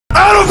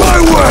Out of my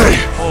way!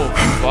 Oh,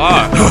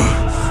 fuck.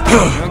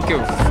 I don't give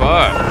a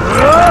fuck.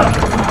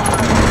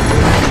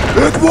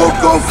 It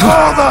won't go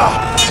farther!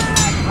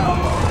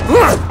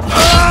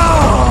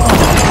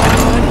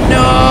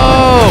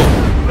 No!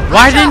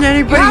 Why didn't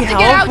anybody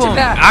help him?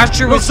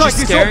 Asher was just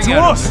staring at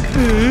us.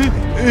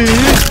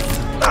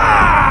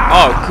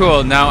 Oh,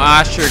 cool. Now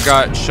Asher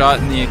got shot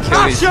in the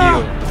Achilles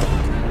heel.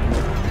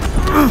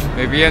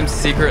 Maybe I'm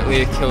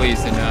secretly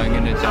Achilles and now I'm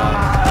gonna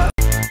die.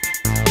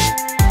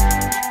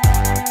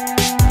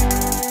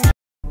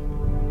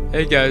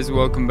 Hey guys,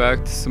 welcome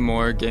back to some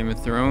more Game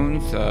of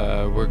Thrones.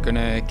 We're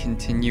gonna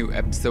continue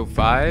episode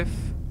 5.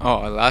 Oh,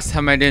 last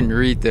time I didn't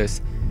read this.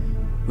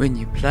 When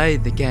you play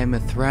the Game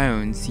of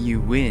Thrones, you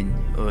win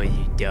or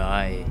you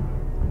die.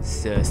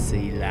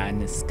 Cersei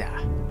Lannister.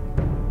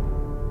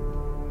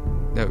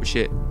 Oh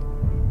shit.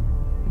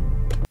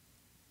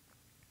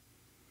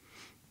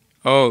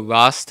 Oh,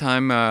 last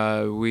time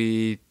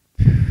we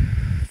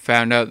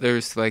found out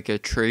there's like a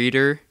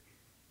traitor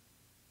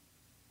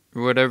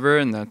or whatever,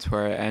 and that's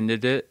where I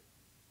ended it.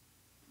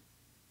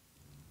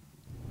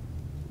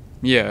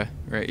 Yeah,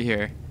 right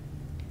here.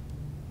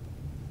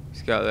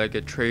 He's got like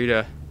a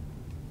traitor.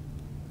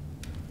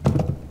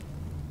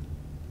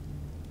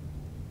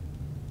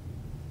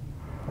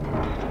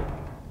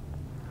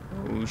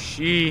 Oh,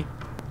 she.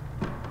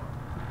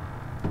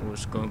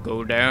 What's gonna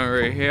go down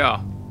right here?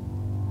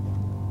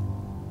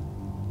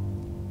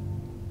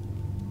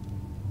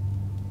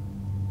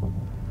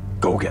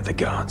 Go get the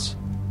guards.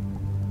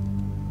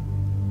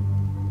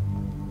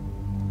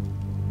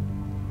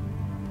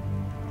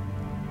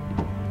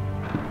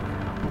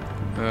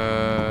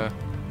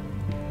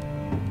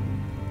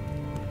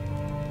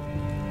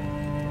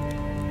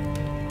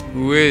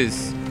 Who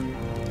is?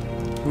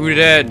 Who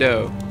that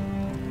though?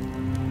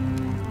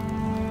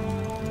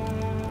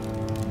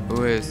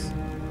 Who is?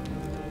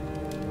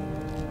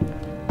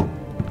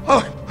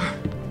 Oh,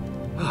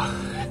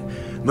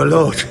 my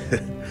lord,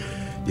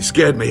 you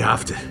scared me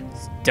after.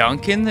 Is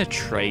Duncan the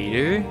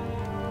traitor?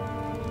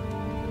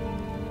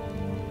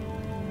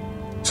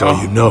 So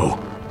you know.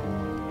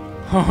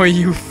 Oh,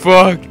 you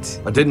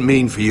fucked. I didn't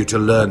mean for you to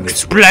learn this.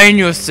 Explain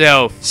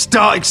yourself.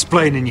 Start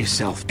explaining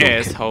yourself, Duncan.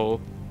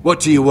 Asshole. What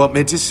do you want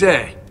me to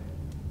say?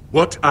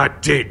 What I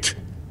did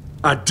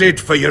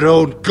for your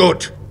own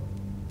good.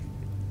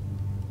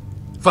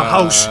 For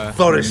House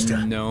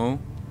Forrester. No.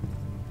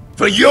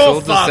 For your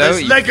Sold us out,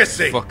 father's you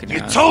legacy. fucking You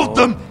asshole. told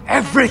them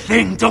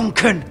everything,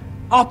 Duncan.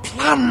 Our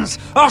plans,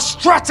 our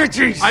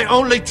strategies. I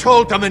only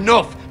told them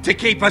enough to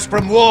keep us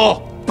from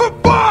war. But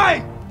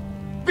why?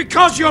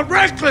 Because you're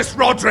reckless,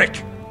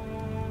 Roderick.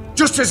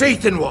 Just as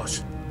Ethan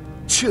was.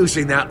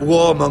 Choosing that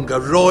warmonger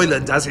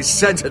Royland as his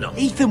sentinel.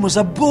 Ethan was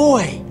a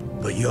boy.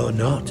 But you're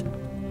not.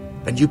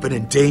 And you've been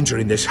in danger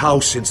in this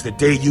house since the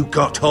day you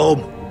got home.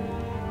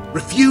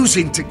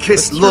 Refusing to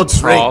kiss What's your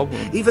Lud's ring,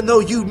 problem? even though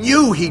you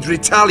knew he'd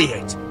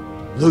retaliate.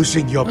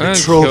 Losing your I'll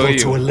betrothal kill you.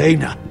 to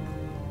Elena.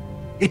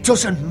 It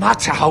doesn't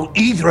matter how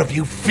either of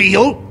you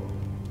feel.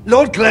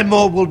 Lord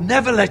Glenmore will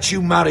never let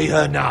you marry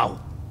her now.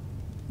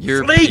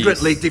 You're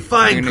Flagrantly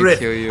defying I'm gonna Griff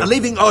kill you. and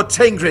leaving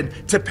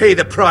Ortengrin to pay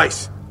the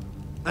price.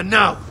 And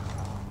now,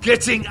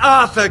 getting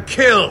Arthur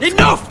killed.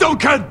 Enough,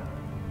 Duncan!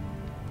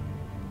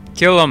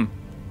 Kill him.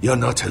 You're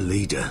not a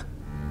leader.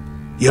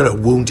 You're a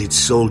wounded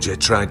soldier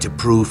trying to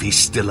prove he's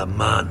still a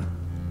man.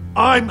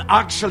 I'm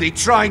actually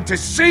trying to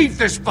save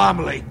this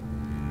family.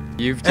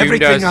 You've doomed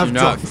Everything us. I've You're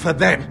done not. for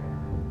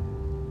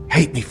them.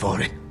 Hate me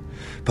for it,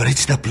 but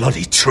it's the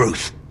bloody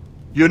truth.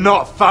 You're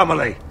not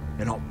family.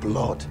 You're not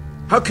blood.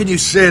 How can you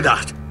say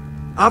that?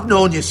 I've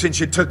known you since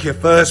you took your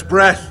first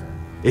breath.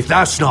 If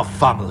that's not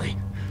family,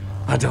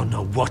 I don't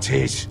know what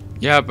is.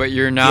 Yeah, but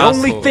you're The not.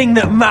 only thing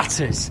that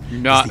matters You're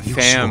not is that you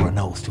fam. swore an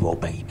oath to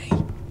obey me.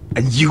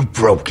 And you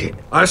broke it.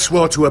 I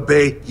swore to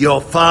obey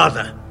your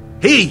father.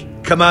 He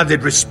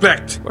commanded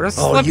respect. What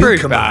a All you slippery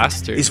command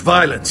bastard. is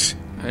violence.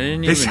 I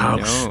didn't This even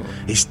house know.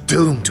 is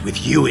doomed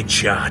with you in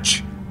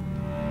charge.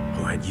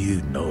 Oh, and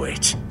you know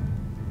it.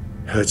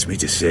 Hurts me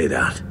to say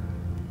that.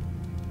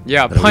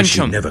 Yeah, But I wish punch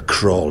you him. never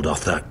crawled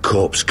off that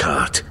corpse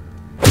cart.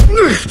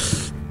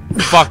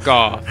 Fuck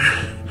off.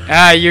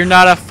 Ah, you're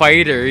not a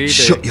fighter either.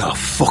 Shut your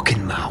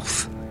fucking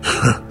mouth.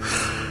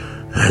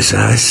 As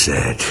I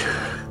said.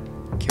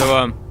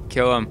 Kill him.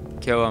 Kill him.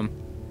 Kill him.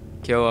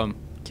 Kill him.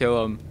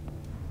 Kill him.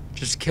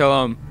 Just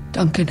kill him.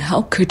 Duncan,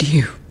 how could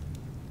you?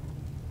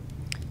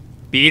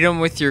 Beat him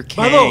with your My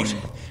cane. lord,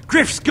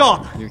 Griff's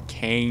gone. Your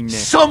cane.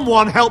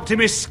 Someone helped him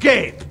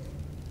escape.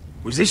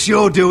 Was this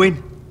your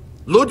doing?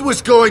 Lud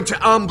was going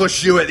to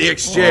ambush you at the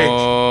exchange.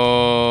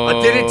 Oh,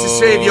 I did it to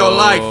save your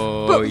life.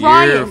 But you're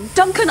Ryan,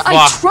 Duncan, I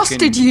fucking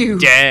trusted you.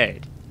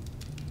 Dead.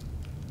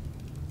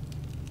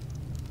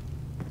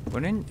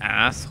 What an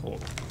asshole.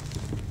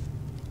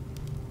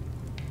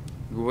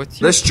 What's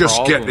your Let's just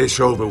problem? get this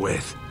over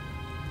with.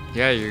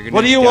 Yeah, you're gonna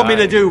What do you want me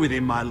die. to do with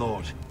him, my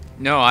lord?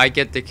 No, I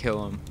get to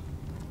kill him.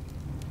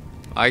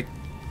 I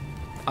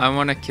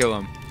want to kill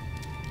him.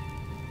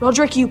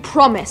 Roderick, you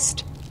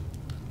promised.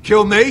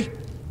 Kill me,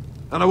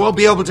 and I won't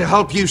be able to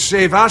help you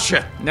save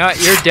Asher. No,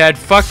 you're dead.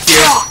 Fuck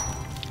you.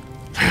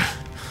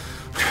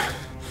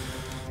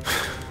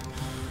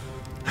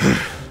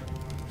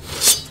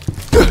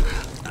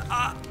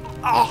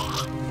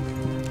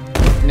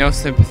 No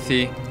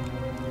sympathy.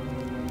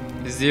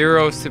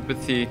 Zero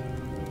sympathy.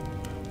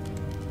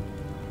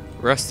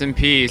 Rest in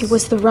peace. It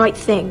was the right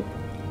thing.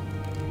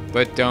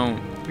 But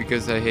don't,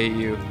 because I hate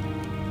you.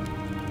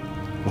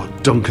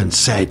 What Duncan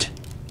said.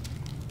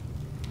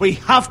 We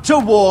have to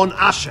warn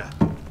Asher.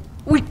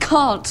 We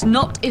can't,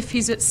 not if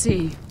he's at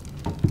sea.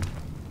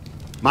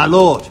 My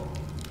lord,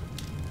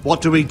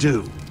 what do we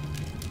do?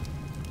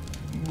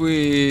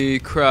 We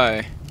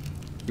cry.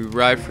 We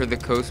ride for the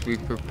coast, we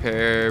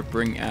prepare,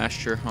 bring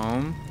Asher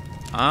home.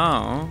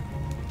 Oh.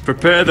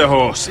 Prepare the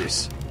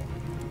horses.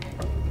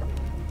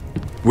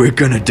 We're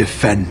gonna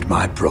defend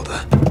my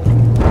brother.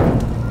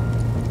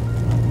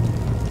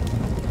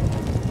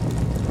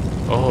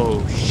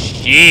 Oh,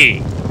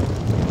 shit.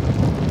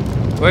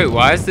 Wait,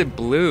 why is it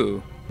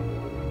blue?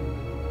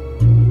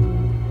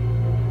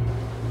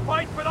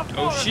 Fight for the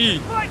Oh, shit.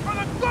 Fight for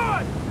the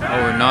good!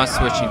 Oh, we're not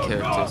switching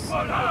characters.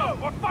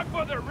 We're fight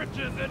for the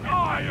riches and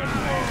iron.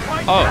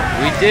 Oh,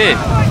 we did,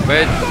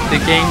 but the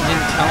game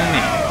didn't tell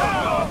me.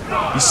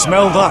 You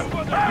smell that?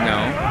 No.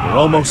 We're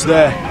almost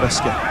there,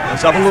 Wesker.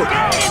 Let's have a look.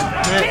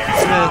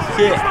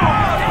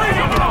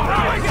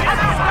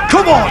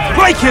 Come on,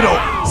 break it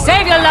up!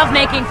 Save your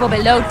lovemaking for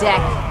below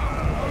deck.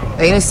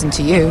 They listen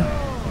to you.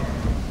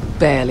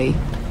 Barely.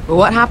 But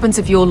what happens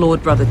if your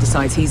lord brother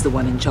decides he's the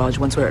one in charge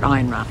once we're at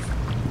Ironrath?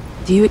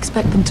 Do you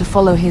expect them to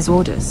follow his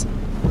orders?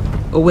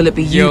 Or will it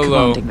be you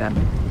YOLO. commanding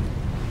them?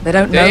 They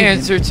don't know They him.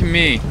 answer to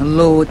me. A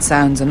lord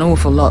sounds an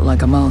awful lot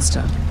like a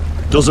master.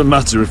 Doesn't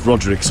matter if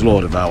Roderick's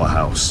lord of our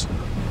house.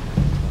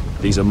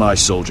 These are my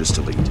soldiers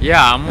to lead.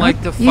 Yeah, I'm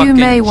like the fucking You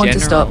may want to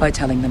general. start by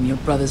telling them your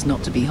brother's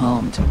not to be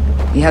harmed.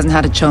 He hasn't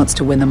had a chance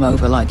to win them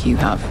over like you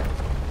have.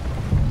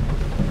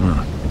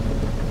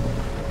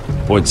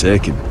 Point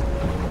taken.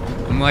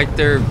 I'm like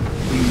their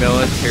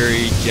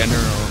military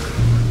general.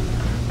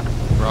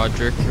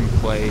 Roderick can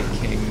play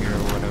king or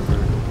whatever.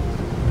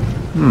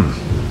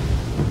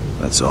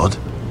 That's odd.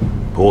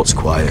 Port's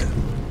quiet.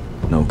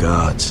 No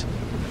guards.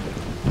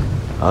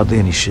 Hardly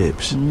any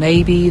ships.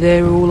 Maybe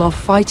they're all off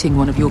fighting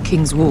one of your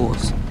king's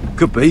wars.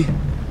 Could be.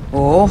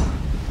 Or,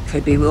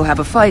 could be we'll have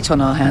a fight on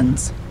our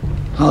hands.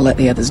 I'll let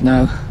the others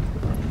know.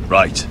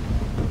 Right.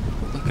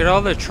 Look at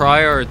all the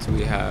tryhards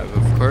we have.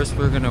 Of course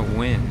we're gonna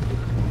win.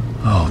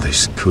 Oh,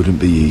 this couldn't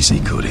be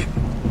easy, could it?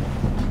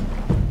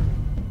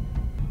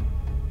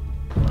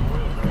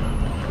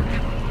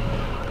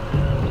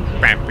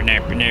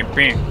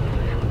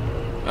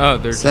 Oh,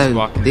 they're just So,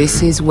 walking this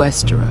through. is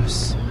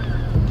Westeros.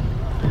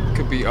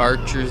 Could be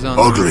archers on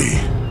Ugly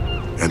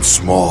and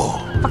small.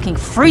 Fucking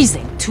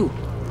freezing, too.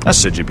 I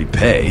said you'd be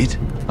paid.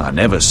 I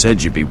never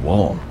said you'd be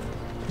warm.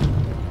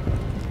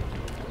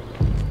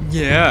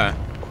 Yeah.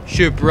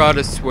 Should've brought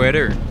a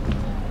sweater.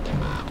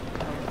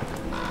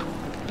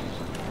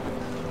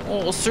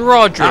 Oh, Sir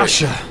Roderick.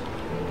 Asher,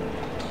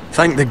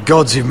 thank the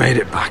gods you've made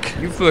it back.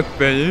 You've looked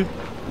better.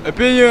 I've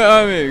been your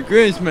army.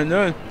 Grace,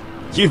 man.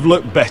 You've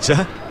looked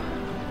better.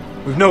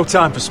 We've no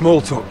time for small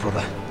talk,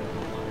 brother.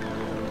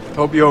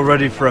 Hope you're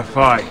ready for a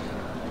fight.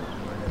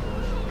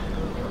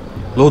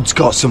 Lord's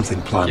got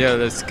something planned. Yeah,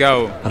 let's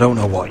go. I don't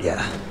know what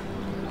yet,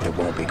 but it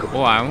won't be good.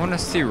 Oh, I want to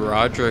see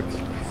Roderick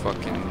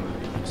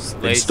fucking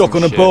slay Been stuck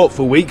some on a shit. boat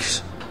for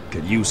weeks.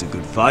 Could use a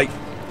good fight.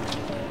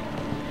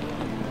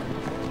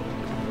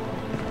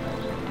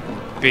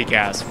 Big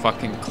ass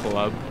fucking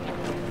club.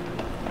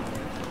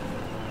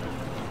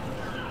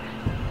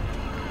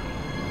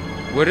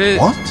 What is?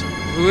 What?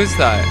 Who is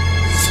that?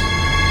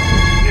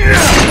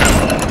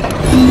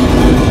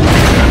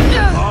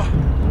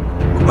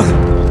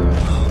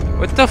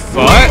 What the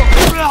fuck?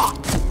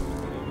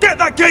 Get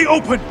that gate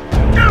open!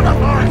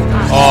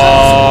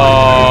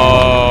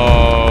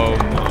 Oh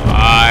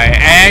my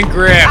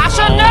angry.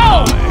 Asher,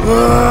 no!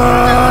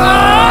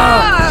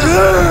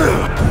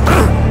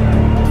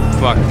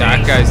 Fuck,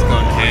 that guy's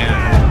going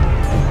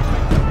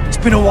ham. It's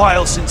been a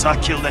while since I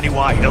killed any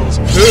White Hills.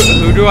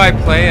 Who do I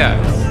play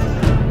as?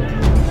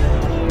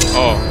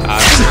 Oh,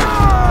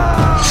 Asher.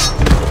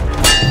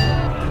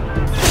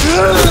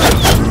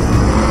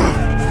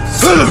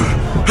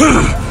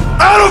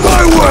 Out of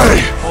my way!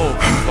 Oh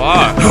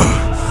fuck. I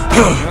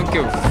don't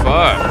give a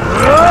fuck.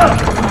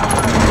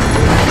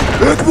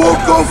 It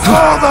won't go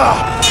farther!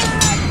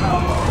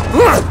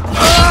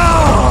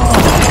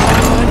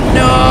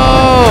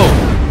 No!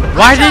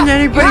 Why didn't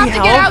anybody have to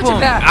get help out of him?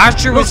 there.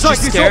 Asher was Looks like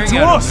just it's up staring to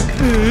at us.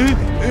 him.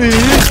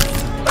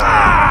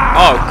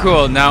 Oh,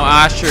 cool. Now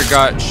Asher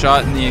got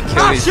shot in the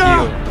Achilles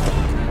Asher! heel.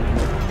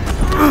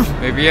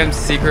 Maybe I'm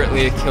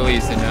secretly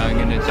Achilles and now I'm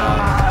gonna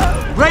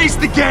die. Raise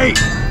the gate!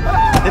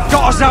 They've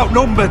got us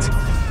outnumbered!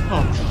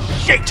 Oh,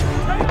 shit!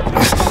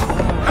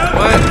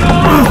 What?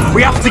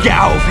 We have to get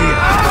out of here!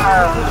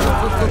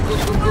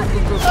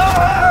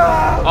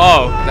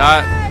 Oh,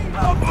 that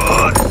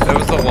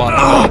was a lot of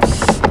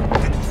us.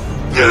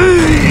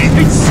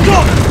 It's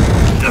stuck!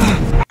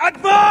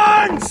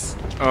 Advance!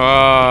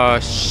 Oh,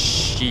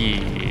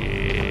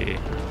 shit.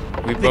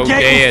 We The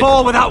gate will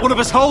fall without one of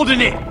us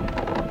holding it.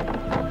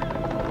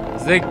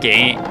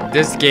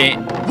 This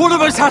game. One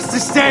of us has to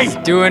stay. He's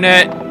doing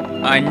it.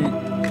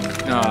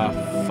 Oh,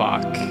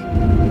 fuck.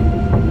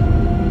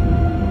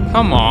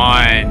 Come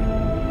on.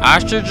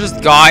 Asher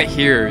just got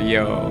here,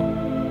 yo.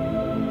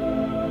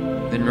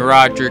 Then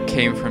Roger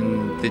came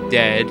from the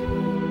dead.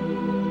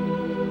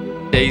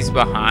 Stays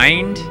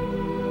behind?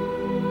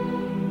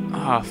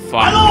 Oh, fuck.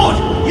 My lord,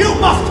 you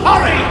must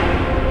hurry!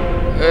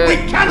 We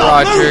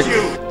cannot lose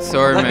you!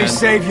 Sorry, Let man. me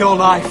save your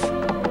life.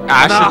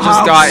 Asher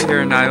just got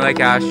here and I like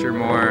Asher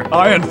more.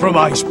 Iron from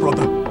ice,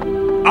 brother.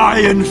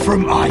 Iron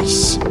from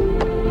ice.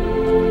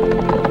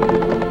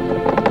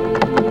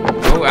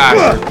 Oh,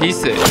 Asher,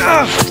 piece it.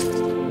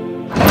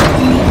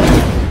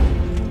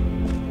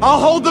 I'll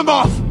hold them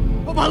off.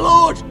 But my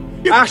lord,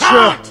 you Asher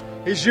can't!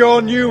 is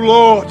your new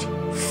lord.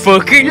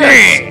 Fucking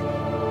it!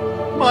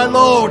 My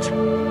lord!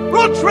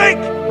 Roderick!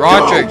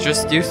 Roderick,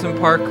 just do some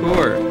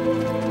parkour.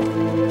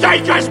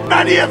 Take as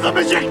many of them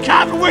as you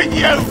can with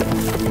you!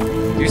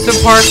 Do some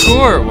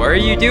parkour. What are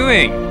you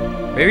doing?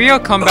 Maybe you'll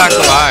come back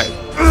alive.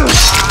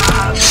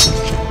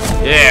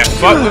 Yeah,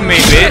 fuck with me,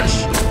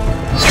 bitch.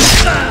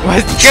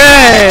 What's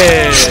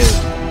good?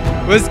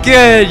 What's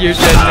good? You're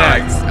dead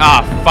next.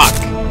 Ah, fuck.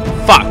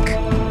 Fuck.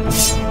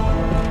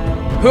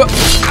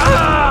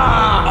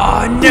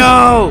 Oh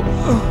no!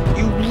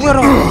 You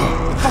little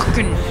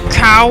fucking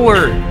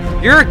coward!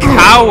 You're a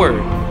coward!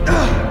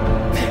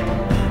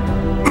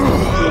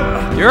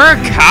 You're a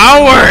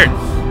coward!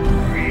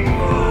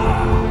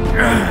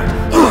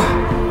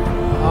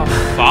 Oh,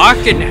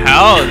 fucking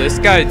hell, this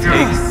guy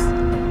takes...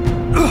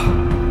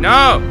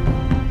 No!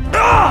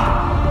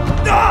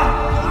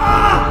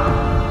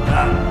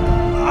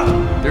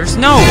 There's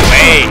no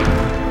way!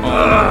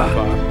 Oh,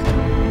 fuck.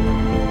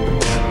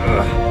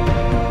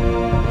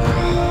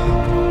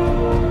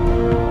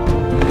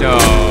 No.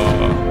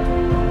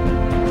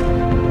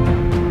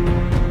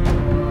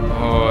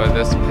 Oh,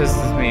 this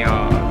pisses me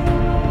off.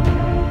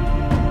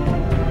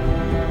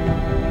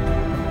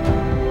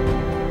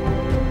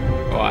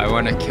 Oh, I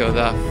want to kill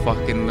that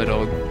fucking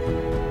little...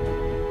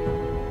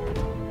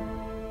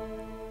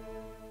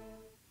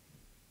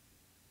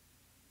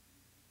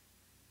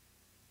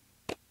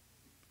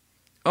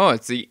 Oh,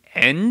 it's the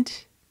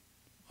end?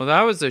 Well,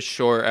 that was a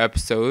short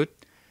episode.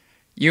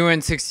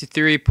 UN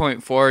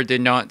 63.4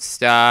 did not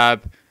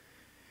stab...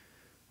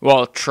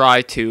 Well,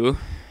 try to.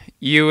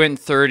 UN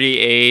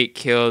 38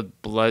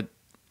 killed blood...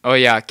 Oh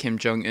yeah, Kim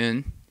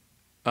Jong-un.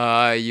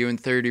 UN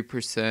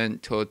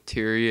 30% told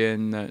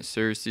Tyrion that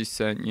Cersei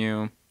sent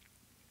you.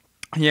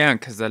 Yeah,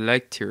 because I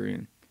like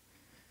Tyrion.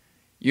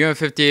 UN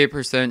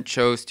 58%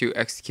 chose to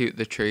execute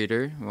the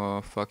traitor.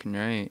 Well, fucking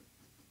right.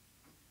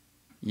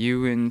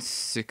 UN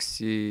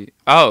 60...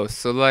 Oh,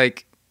 so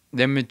like,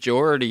 the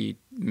majority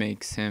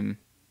makes him...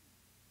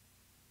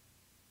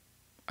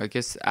 I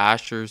guess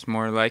Asher's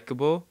more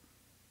likable.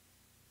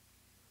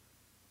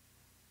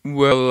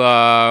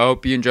 Well,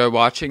 hope you enjoyed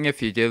watching.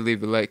 If you did,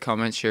 leave a like,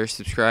 comment, share,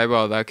 subscribe,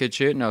 all that good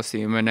shit, and I'll see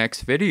you in my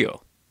next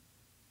video.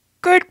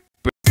 Goodbye!